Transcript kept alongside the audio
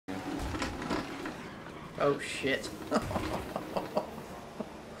Oh shit.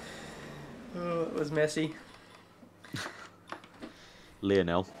 Oh, it was messy.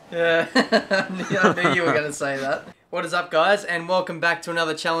 Lionel. Yeah, I knew you were going to say that. What is up, guys, and welcome back to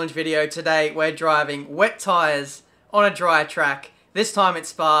another challenge video. Today we're driving wet tyres on a dry track. This time it's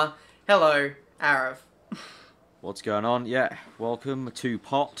Spa. Hello, Arav. What's going on? Yeah, welcome to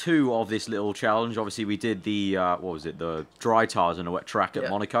part 2 of this little challenge. Obviously, we did the, what was it, the dry tyres on a wet track at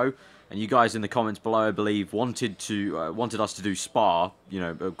Monaco. And you guys in the comments below, I believe, wanted us to do Spa. You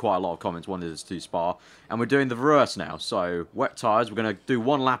know, quite a lot of comments wanted us to do Spa. And we're doing the reverse now. So, wet tyres, we're going to do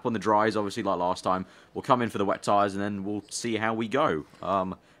one lap on the dries, obviously, like last time. We'll come in for the wet tyres, and then we'll see how we go. I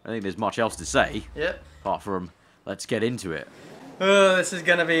don't think there's much else to say. Yep. Apart from, let's get into it. Oh, this is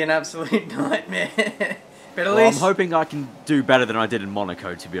going to be an absolute nightmare. But at Well, least... I'm hoping I can do better than I did in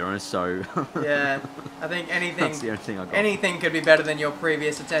Monaco, to be honest, so... Yeah, I think anything... That's the only thing I got. Anything could be better than your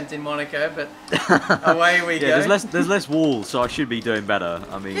previous attempt in Monaco, but away we go. There's less walls, so I should be doing better.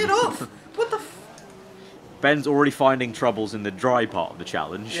 I mean... Get off! What the Ben's already finding troubles in the dry part of the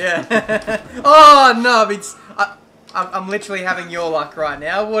challenge. Yeah. Oh, no, I'm literally having your luck right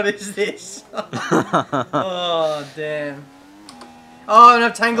now. What is this? Oh, damn. Oh, and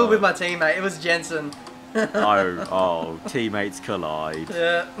I've tangled with my teammate. It was Jensen. oh, teammates collide.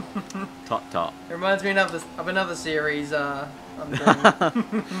 Yeah. Tut tut. It reminds me of another series I'm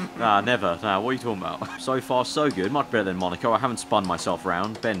doing. Nah, never. Nah, what are you talking about? So far, so good. Much better than Monaco. I haven't spun myself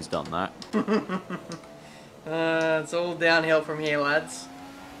round. Ben's done that. It's all downhill from here, lads.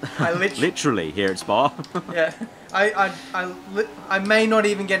 I literally here at Spa. Yeah. I may not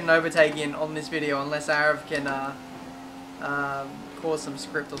even get an overtake in on this video unless Arav can cause some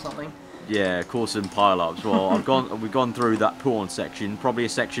script or something. Yeah, cause some pile-ups. Well, we've gone through that prawn section. Probably a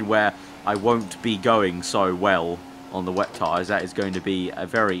section where I won't be going so well on the wet tyres. That is going to be a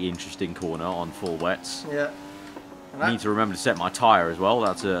very interesting corner on full wets. Yeah. I need to remember to set my tyre as well.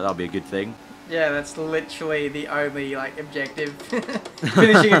 That'll be a good thing. Yeah, that's literally the only objective.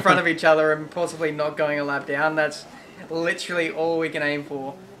 Finishing in front of each other and possibly not going a lap down. That's literally all we can aim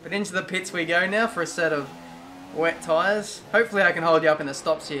for. But into the pits we go now for a set of wet tyres. Hopefully I can hold you up in the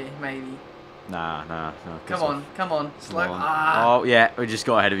stops here, maybe. Nah. Come on. Slow. Come on. Ah. Oh, yeah, we just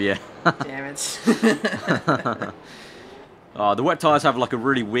got ahead of you. Damn it. The wet tyres have like a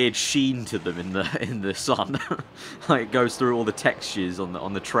really weird sheen to them in the sun. Like it goes through all the textures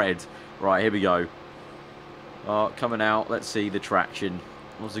on the tread. Right, here we go. Coming out. Let's see the traction.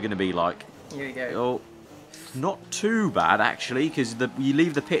 What's it going to be like? Here we go. Oh. Not too bad, actually, because you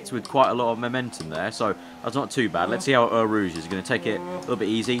leave the pits with quite a lot of momentum there, so that's not too bad. Let's see how Rouge is going to take it a little bit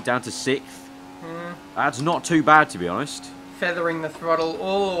easy, down to 6th. That's not too bad, to be honest. Feathering the throttle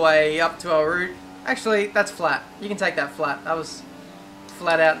all the way up to our route. Actually, that's flat. You can take that flat. That was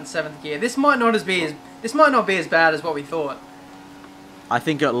flat out in 7th gear. This might not be as bad as what we thought. I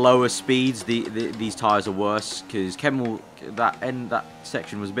think at lower speeds, these tyres are worse, because that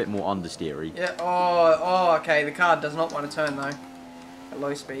section was a bit more understeery. Yeah, oh, okay, the car does not want to turn, though, at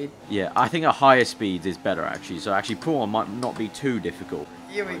low speed. Yeah, I think at higher speeds is better, actually, so actually prawn might not be too difficult.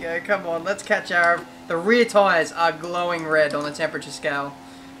 Here we go, come on, let's catch our... The rear tyres are glowing red on the temperature scale.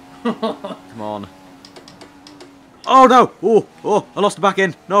 Come on. Oh, no! Oh, I lost the back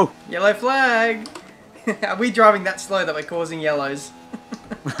end, no! Yellow flag! Are we driving that slow that we're causing yellows?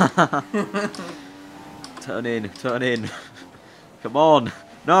 Turn in. Come on.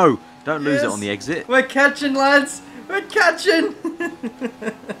 No, don't lose it on the exit. We're catching, lads. We're catching. I'm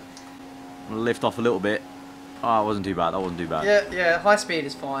going to lift off a little bit. Oh, it wasn't too bad. That wasn't too bad. Yeah, high speed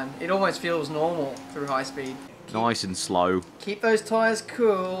is fine. It almost feels normal through high speed. Nice and slow. Keep those tyres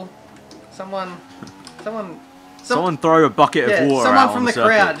cool. Someone throw a bucket of water someone out from on the circuit.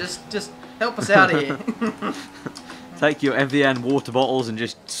 Crowd. Just help us out here. Take your MVN water bottles and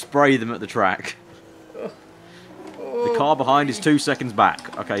just spray them at the track. The car behind is 2 seconds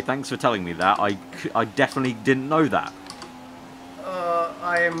back. Okay, thanks for telling me that. I definitely didn't know that.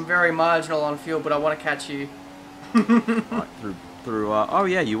 I am very marginal on fuel, but I want to catch you. Right, through. Oh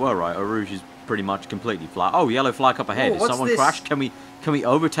yeah, you were right. Rouge is pretty much completely flat. Oh, yellow flag up ahead. Did someone crash? Can we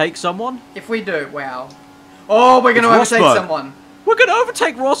overtake someone? If we do, wow. Oh, we're going to overtake someone. We're going to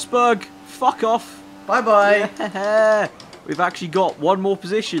overtake Rosberg. Fuck off. Bye-bye. Yeah. We've actually got one more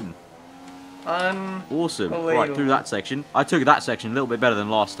position. Awesome. Right, through that section. I took that section a little bit better than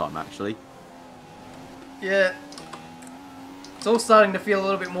last time, actually. Yeah. It's all starting to feel a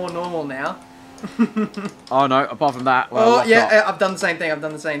little bit more normal now. Oh, no. Apart from that... Well, oh, yeah. I've done the same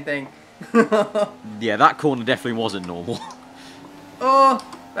thing. Yeah, that corner definitely wasn't normal. Oh,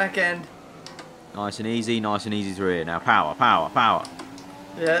 back end. Nice and easy through here. Now, power.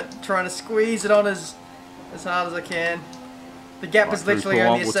 Yeah, trying to squeeze it on as as hard as I can. The gap Right, is literally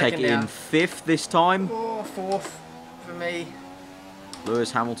only a we'll second take it now. in 5th this time. Oh, 4th for me.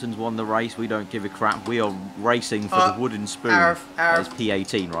 Lewis Hamilton's won the race. We don't give a crap. We are racing for the wooden spoon. Arif. It's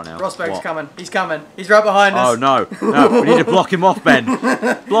P18 right now. Rosberg's coming. He's coming. He's right behind us. Oh, no. No, we need to block him off, Ben.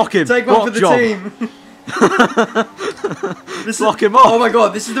 Block him. Take one for the team. Block him off. Oh my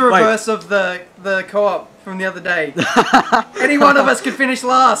god, this is the reverse of the co-op from the other day. Any one of us could finish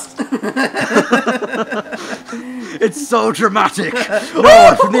last. It's so dramatic. No,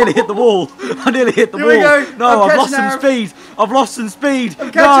 I nearly hit the wall. I nearly hit the wall. We go. No, I've lost some speed. I've lost some speed.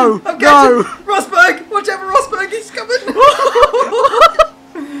 I'm catching. Rosberg, watch out for Rosberg. He's coming.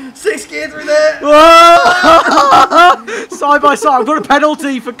 6th gear through there. Side by side. I've got a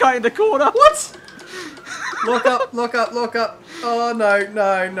penalty for cutting the corner. What? Lock up, lock up, lock up. Oh, no,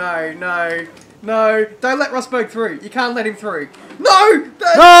 no, no, no. No, don't let Rosberg through. You can't let him through. No!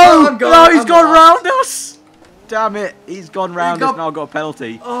 No! No, he's gone round us! Damn it, he's gone round us, now I've got a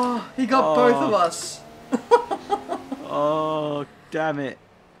penalty. Oh, he got both of us. Oh, damn it.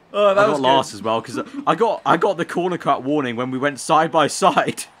 Oh, that was I got last as well, because I got the corner cut warning when we went side by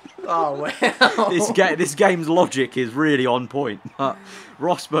side. Oh, wow. This game's logic is really on point.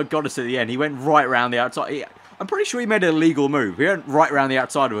 Rosberg got us at the end. He went right round the outside. I'm pretty sure he made an illegal move. He went right round the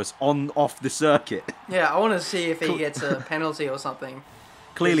outside of us, off the circuit. Yeah, I want to see if he gets a penalty or something.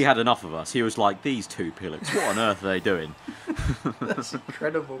 Clearly had enough of us. He was like, these two pillocks, what on earth are they doing? That's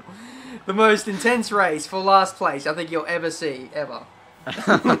incredible. The most intense race for last place I think you'll ever see, ever.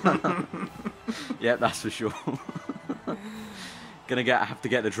 Yeah, that's for sure. Gonna have to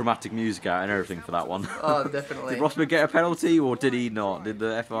get the dramatic music out and everything for that one. Oh, definitely. Did Rosberg get a penalty or did he not? Did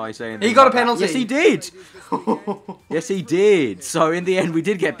the FI say anything? He got a penalty. Yes, he did. Yes, he did. So in the end, we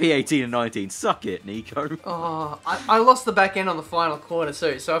did get P18 and 19. Suck it, Nico. Oh, I lost the back end on the final corner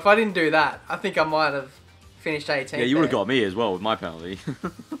too. So if I didn't do that, I think I might have finished 18th. Yeah, you would have got me as well with my penalty.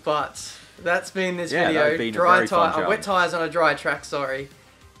 But that's been this Yeah, video. that been dry tire, wet tires on a dry track. Sorry.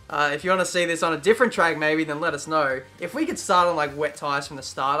 If you want to see this on a different track, maybe, then let us know. If we could start on like wet tires from the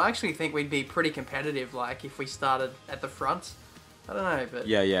start, I actually think we'd be pretty competitive. Like if we started at the front. I don't know, but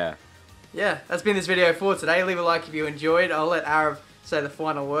yeah. Yeah, that's been this video for today. Leave a like if you enjoyed. I'll let Arav say the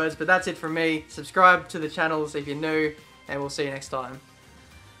final words, but that's it from me. Subscribe to the channels if you're new, and we'll see you next time.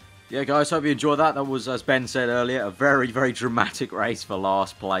 Yeah, guys, hope you enjoyed that. That was, as Ben said earlier, a very, very dramatic race for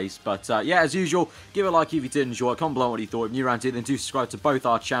last place. But, yeah, as usual, give it a like if you did enjoy it. Comment below what you thought. If you're around here, then do subscribe to both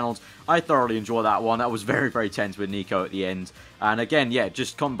our channels. I thoroughly enjoyed that one. That was very, very tense with Nico at the end. And, again, yeah,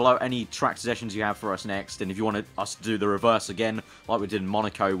 just comment below any track suggestions you have for us next. And if you want us to do the reverse again, like we did in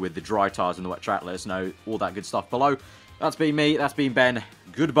Monaco with the dry tyres and the wet track, let us know. All that good stuff below. That's been me. That's been Ben.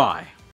 Goodbye.